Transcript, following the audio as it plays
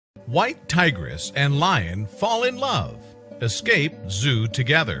White tigress and lion fall in love. Escape zoo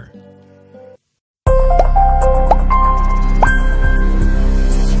together.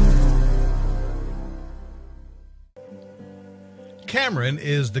 Cameron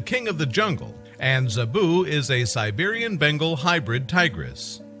is the king of the jungle, and Zabu is a Siberian Bengal hybrid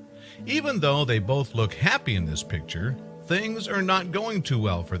tigress. Even though they both look happy in this picture, things are not going too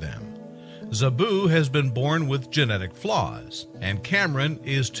well for them. Zabu has been born with genetic flaws, and Cameron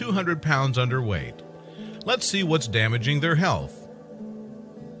is 200 pounds underweight. Let's see what's damaging their health.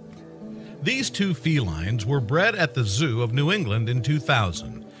 These two felines were bred at the Zoo of New England in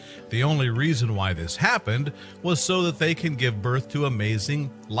 2000. The only reason why this happened was so that they can give birth to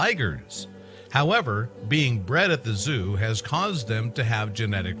amazing ligers. However, being bred at the zoo has caused them to have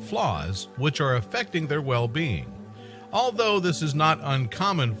genetic flaws, which are affecting their well-being. Although this is not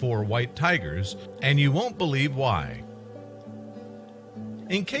uncommon for white tigers, and you won't believe why.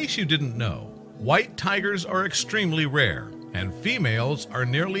 In case you didn't know, white tigers are extremely rare, and females are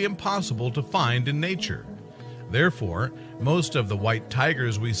nearly impossible to find in nature. Therefore, most of the white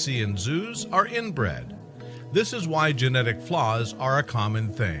tigers we see in zoos are inbred. This is why genetic flaws are a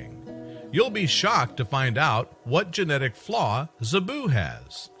common thing. You'll be shocked to find out what genetic flaw Zabu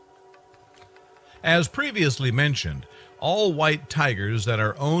has. As previously mentioned, all white tigers that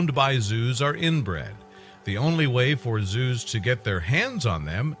are owned by zoos are inbred. The only way for zoos to get their hands on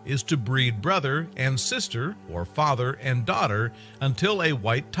them is to breed brother and sister, or father and daughter, until a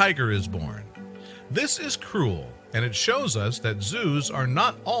white tiger is born. This is cruel, and it shows us that zoos are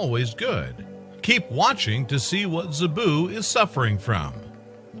not always good. Keep watching to see what Zabu is suffering from.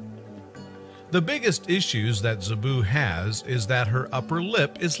 The biggest issues that Zabu has is that her upper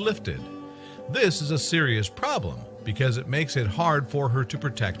lip is lifted. This is a serious problem because it makes it hard for her to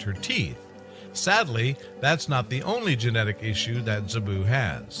protect her teeth. Sadly, that's not the only genetic issue that Zabu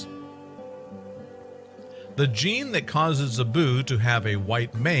has. The gene that causes Zabu to have a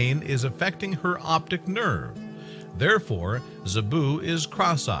white mane is affecting her optic nerve. Therefore, Zabu is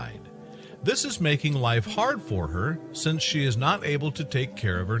cross-eyed. This is making life hard for her since she is not able to take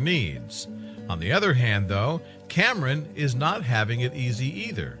care of her needs. On the other hand, though, Cameron is not having it easy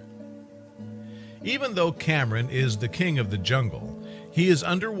either. Even though Cameron is the king of the jungle, he is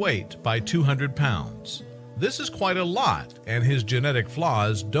underweight by 200 pounds. This is quite a lot, and his genetic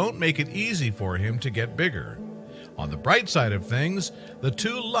flaws don't make it easy for him to get bigger. On the bright side of things, the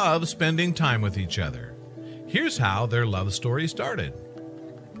two love spending time with each other. Here's how their love story started.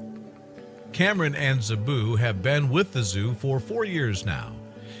 Cameron and Zabu have been with the zoo for 4 years now.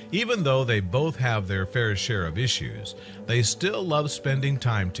 Even though they both have their fair share of issues, they still love spending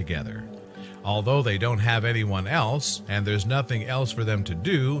time together. Although they don't have anyone else, and there's nothing else for them to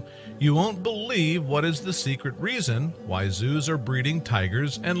do, you won't believe what is the secret reason why zoos are breeding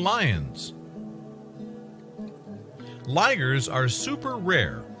tigers and lions. Ligers are super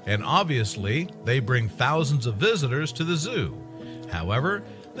rare, and obviously they bring thousands of visitors to the zoo. However,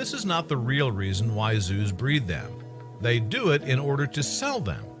 this is not the real reason why zoos breed them. They do it in order to sell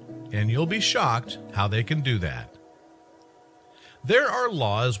them, and you'll be shocked how they can do that. There are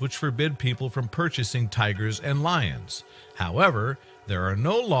laws which forbid people from purchasing tigers and lions. However, there are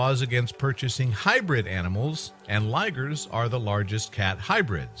no laws against purchasing hybrid animals, and ligers are the largest cat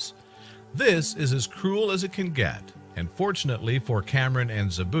hybrids. This is as cruel as it can get, and fortunately for Cameron and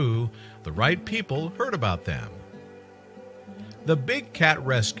Zabu, the right people heard about them. The Big Cat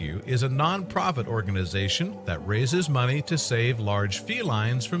Rescue is a non-profit organization that raises money to save large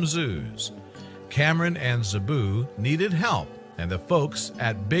felines from zoos. Cameron and Zabu needed help, and the folks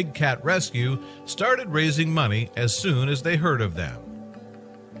at Big Cat Rescue started raising money as soon as they heard of them.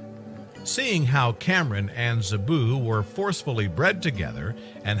 Seeing how Cameron and Zabu were forcefully bred together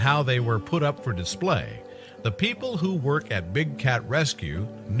and how they were put up for display, the people who work at Big Cat Rescue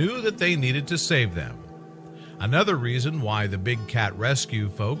knew that they needed to save them. Another reason why the Big Cat Rescue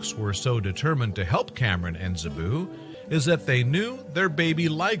folks were so determined to help Cameron and Zabu is that they knew their baby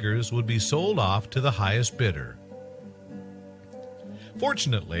ligers would be sold off to the highest bidder.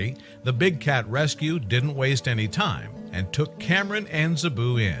 Fortunately, the Big Cat Rescue didn't waste any time and took Cameron and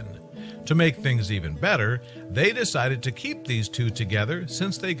Zabu in. To make things even better, they decided to keep these two together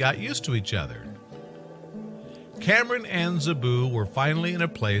since they got used to each other. Cameron and Zabu were finally in a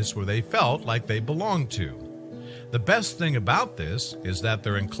place where they felt like they belonged to. The best thing about this is that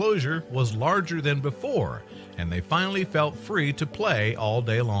their enclosure was larger than before, and they finally felt free to play all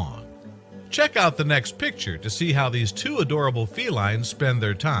day long. Check out the next picture to see how these two adorable felines spend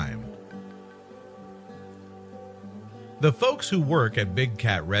their time. The folks who work at Big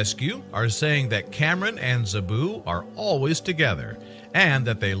Cat Rescue are saying that Cameron and Zabu are always together and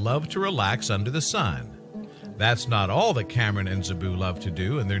that they love to relax under the sun. That's not all that Cameron and Zabu love to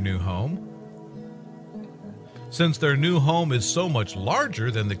do in their new home. Since their new home is so much larger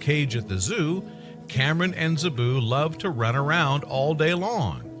than the cage at the zoo, Cameron and Zabu love to run around all day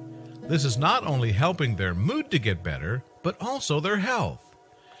long. This is not only helping their mood to get better, but also their health.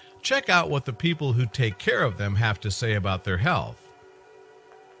 Check out what the people who take care of them have to say about their health.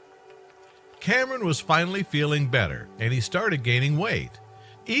 Cameron was finally feeling better, and he started gaining weight.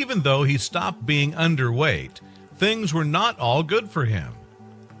 Even though he stopped being underweight, things were not all good for him.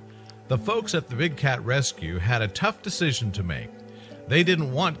 The folks at the Big Cat Rescue had a tough decision to make. They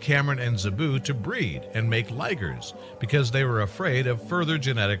didn't want Cameron and Zabu to breed and make ligers because they were afraid of further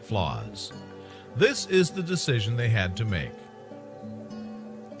genetic flaws. This is the decision they had to make.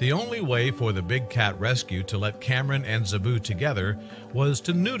 The only way for the Big Cat Rescue to let Cameron and Zabu together was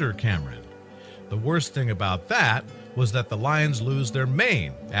to neuter Cameron. The worst thing about that was that the lions lose their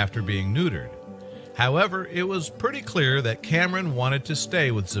mane after being neutered. However, it was pretty clear that Cameron wanted to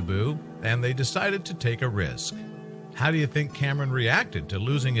stay with Zabu, and they decided to take a risk. How do you think Cameron reacted to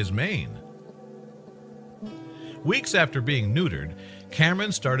losing his mane? Weeks after being neutered,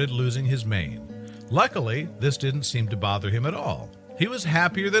 Cameron started losing his mane. Luckily, this didn't seem to bother him at all. He was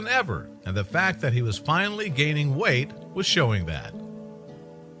happier than ever, and the fact that he was finally gaining weight was showing that.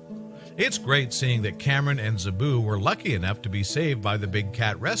 It's great seeing that Cameron and Zabu were lucky enough to be saved by the Big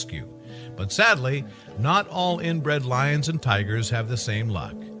Cat Rescue, but sadly, not all inbred lions and tigers have the same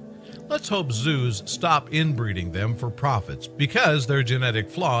luck. Let's hope zoos stop inbreeding them for profits because their genetic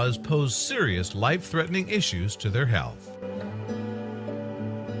flaws pose serious life-threatening issues to their health.